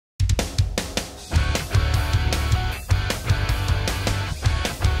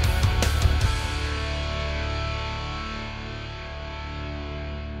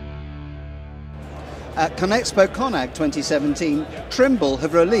At Conexpo Conag 2017, Trimble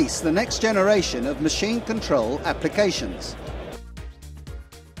have released the next generation of machine control applications.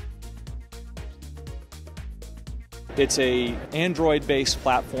 It's an Android-based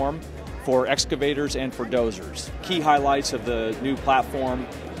platform for excavators and for dozers. Key highlights of the new platform: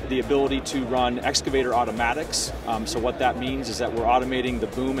 the ability to run excavator automatics. So what that means is that we're automating the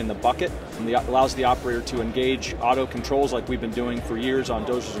boom and the bucket, and allows the operator to engage auto controls like we've been doing for years on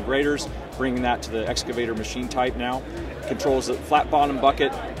dozers and graders, bringing that to the excavator machine type now. Controls the flat bottom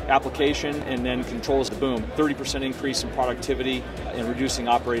bucket application and then controls the boom. 30% increase in productivity and reducing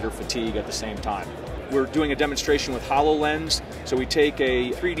operator fatigue at the same time. We're doing a demonstration with HoloLens, so we take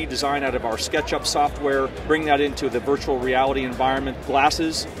a 3D design out of our SketchUp software, bring that into the virtual reality environment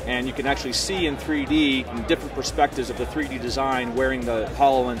glasses, and you can actually see in 3D in different perspectives of the 3D design wearing the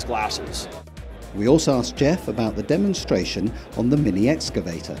HoloLens glasses. We also asked Jeff about the demonstration on the mini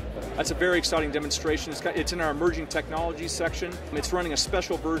excavator. That's a very exciting demonstration. It's in our emerging technologies section. It's running a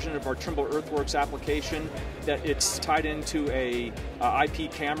special version of our Trimble Earthworks application that it's tied into a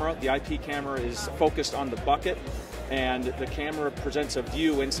IP camera. The IP camera is focused on the bucket, and the camera presents a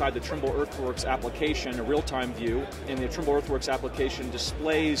view inside the Trimble Earthworks application, a real-time view, and the Trimble Earthworks application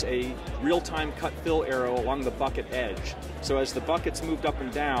displays a real-time cut-fill arrow along the bucket edge. So as the bucket's moved up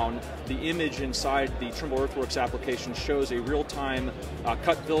and down, the image inside the Trimble Earthworks application shows a real-time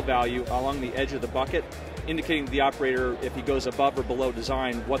cut-fill value along the edge of the bucket, indicating to the operator if he goes above or below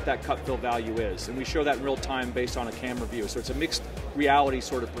design what that cut-fill value is. And we show that in real time based on a camera view. So it's a mixed reality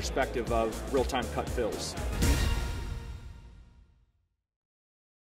sort of perspective of real-time cut fills.